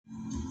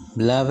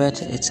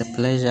Beloved, it's a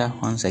pleasure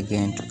once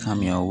again to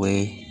come your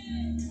way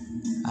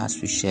as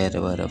we share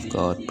the Word of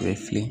God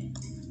briefly,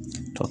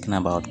 talking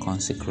about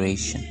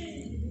consecration.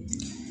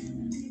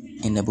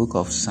 In the book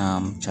of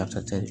Psalm chapter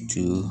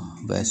 32,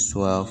 verse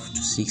 12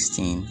 to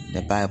 16,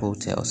 the Bible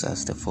tells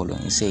us the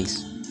following. It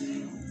says,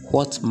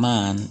 "What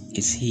man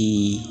is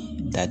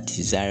he that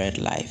desireth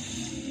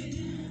life,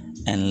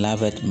 and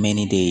loveth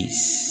many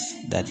days,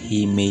 that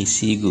he may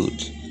see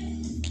good?"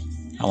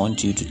 I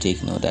want you to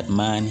take note that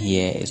man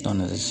here is not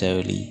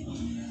necessarily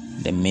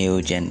the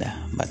male gender,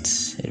 but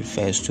it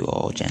refers to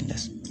all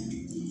genders.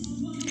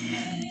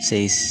 It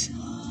says,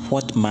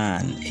 "What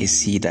man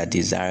is he that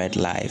desireth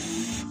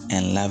life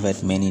and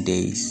loveth many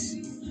days,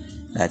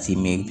 that he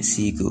may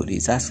see good?"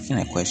 He's asking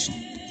a question.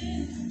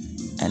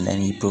 And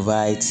then he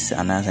provides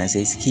an answer and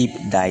says,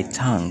 "Keep thy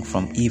tongue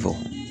from evil,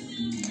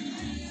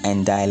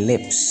 and thy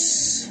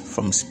lips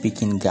from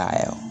speaking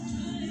guile.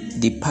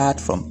 Depart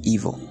from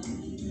evil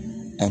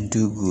and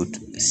do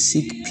good.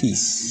 Seek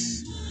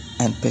peace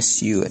and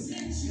pursue it."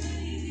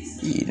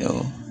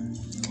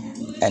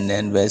 And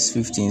then verse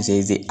 15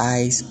 says, "The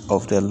eyes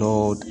of the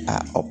Lord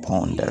are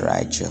upon the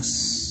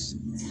righteous,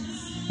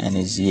 and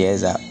his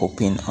ears are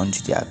open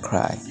unto their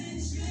cry."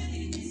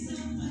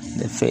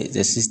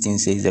 The 16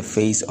 says, "The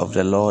face of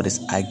the Lord is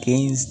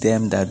against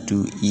them that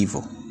do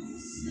evil,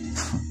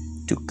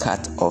 to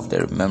cut off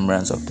the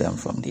remembrance of them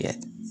from the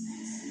earth."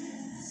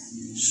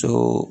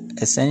 So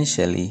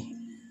essentially,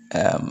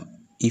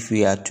 if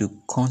we are to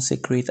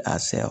consecrate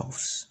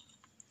ourselves,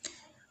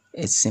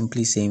 it's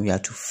simply saying we are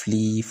to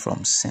flee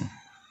from sin,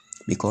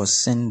 because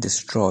sin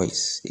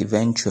destroys.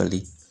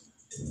 Eventually,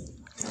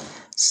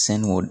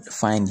 sin would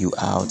find you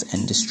out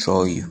and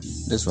destroy you.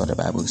 That's what the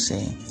Bible is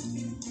saying.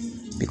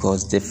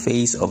 Because the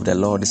face of the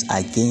Lord is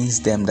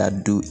against them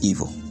that do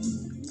evil,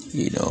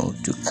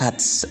 to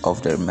cut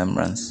off the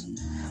remembrance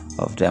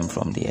of them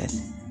from the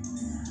earth.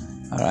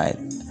 All right.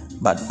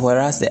 But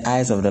whereas the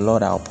eyes of the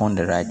Lord are upon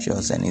the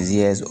righteous, and his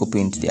ears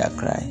open to their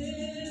cry.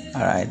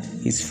 All right.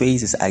 His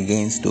face is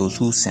against those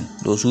who sin,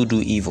 those who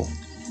do evil,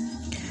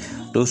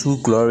 those who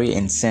glory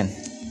in sin.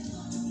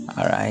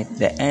 All right.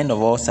 The end of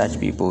all such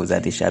people is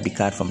that they shall be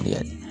cut from the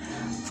earth.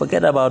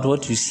 Forget about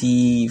what you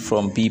see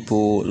from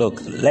people.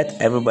 Look, let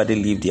everybody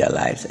live their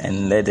lives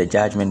and let the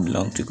judgment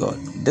belong to God.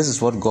 This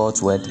is what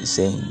God's word is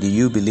saying. Do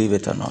you believe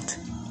it or not?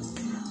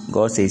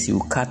 God says he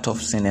will cut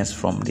off sinners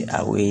from the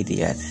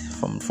earth.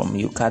 From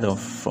you cut off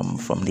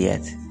from the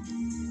earth.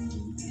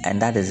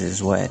 And that is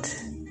his word.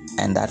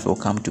 And that will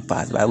come to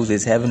pass. The Bible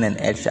says heaven and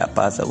earth shall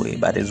pass away,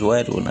 but his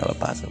word will never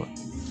pass away.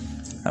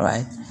 All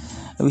right.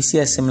 We see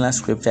a similar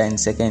scripture in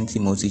 2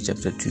 Timothy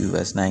chapter 2,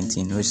 verse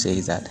 19, which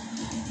says that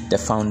the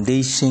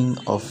foundation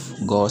of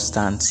God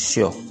stands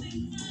sure,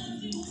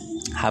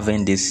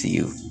 having this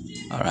seal.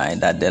 All right.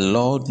 That the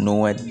Lord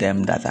knoweth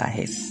them that are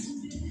his.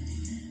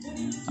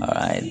 All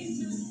right.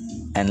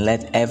 And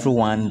let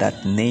everyone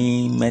that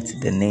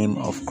nameth the name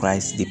of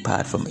Christ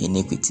depart from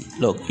iniquity.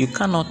 Look, you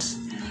cannot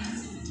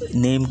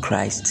name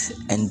Christ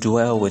and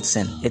dwell with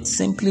sin. It's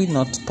simply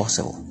not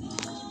possible.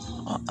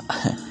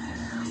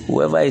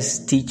 Whoever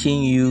is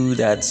teaching you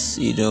that,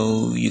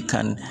 you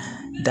can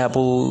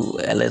dabble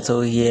a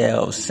little here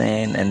of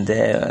sin and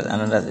there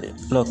another.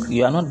 Look,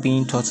 you are not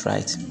being taught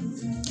right.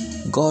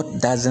 God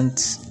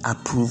doesn't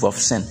approve of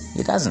sin.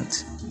 He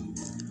doesn't.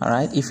 All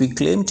right. If we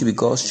claim to be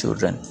God's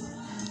children,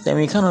 then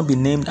we cannot be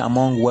named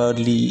among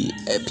worldly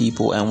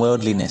people and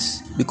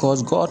worldliness,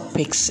 because God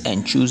picks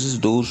and chooses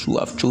those who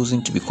have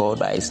chosen to be called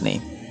by his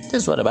name.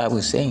 This is what the Bible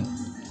is saying.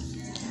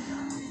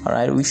 All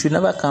right, we should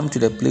never come to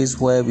the place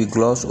where we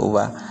gloss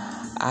over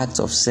acts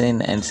of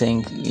sin and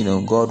think,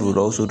 God would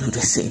also do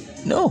the same.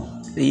 No,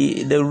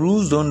 the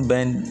rules don't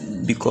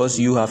bend because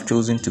you have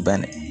chosen to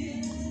bend it.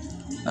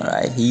 All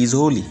right, he is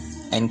holy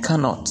and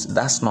cannot,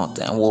 does not,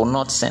 and will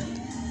not sin.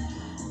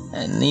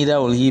 And neither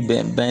will he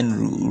bend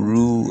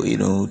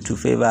rule, to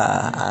favor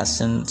our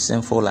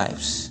sinful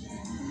lives.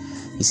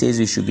 He says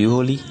we should be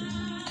holy,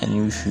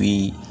 and if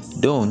we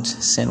don't,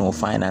 sin will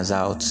find us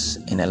out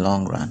in the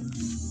long run.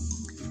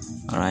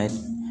 All right.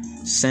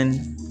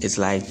 Sin is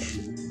like,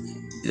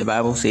 the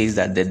Bible says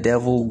that the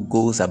devil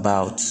goes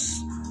about,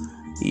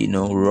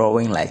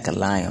 roaring like a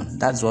lion.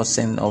 That's what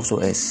sin also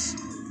is.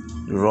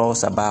 He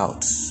roars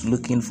about,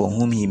 looking for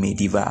whom he may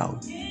devour.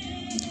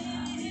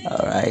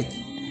 All right.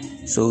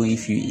 So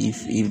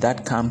if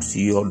that comes to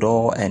your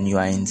door and you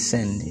are in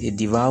sin, it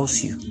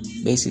devours you,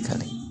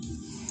 basically.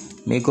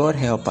 May God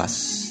help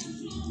us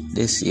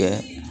this year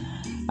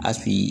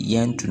as we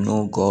yearn to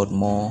know God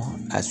more,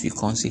 as we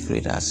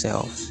consecrate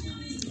ourselves.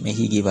 May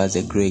he give us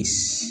the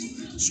grace,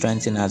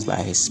 strengthen us by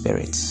his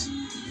Spirit,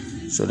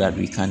 so that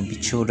we can be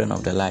children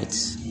of the light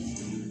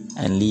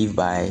and live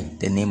by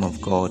the name of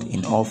God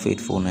in all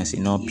faithfulness,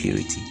 in all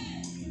purity,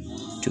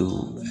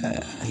 to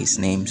his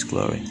name's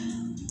glory.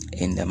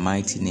 In the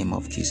mighty name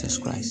of Jesus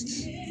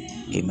Christ.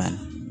 Amen.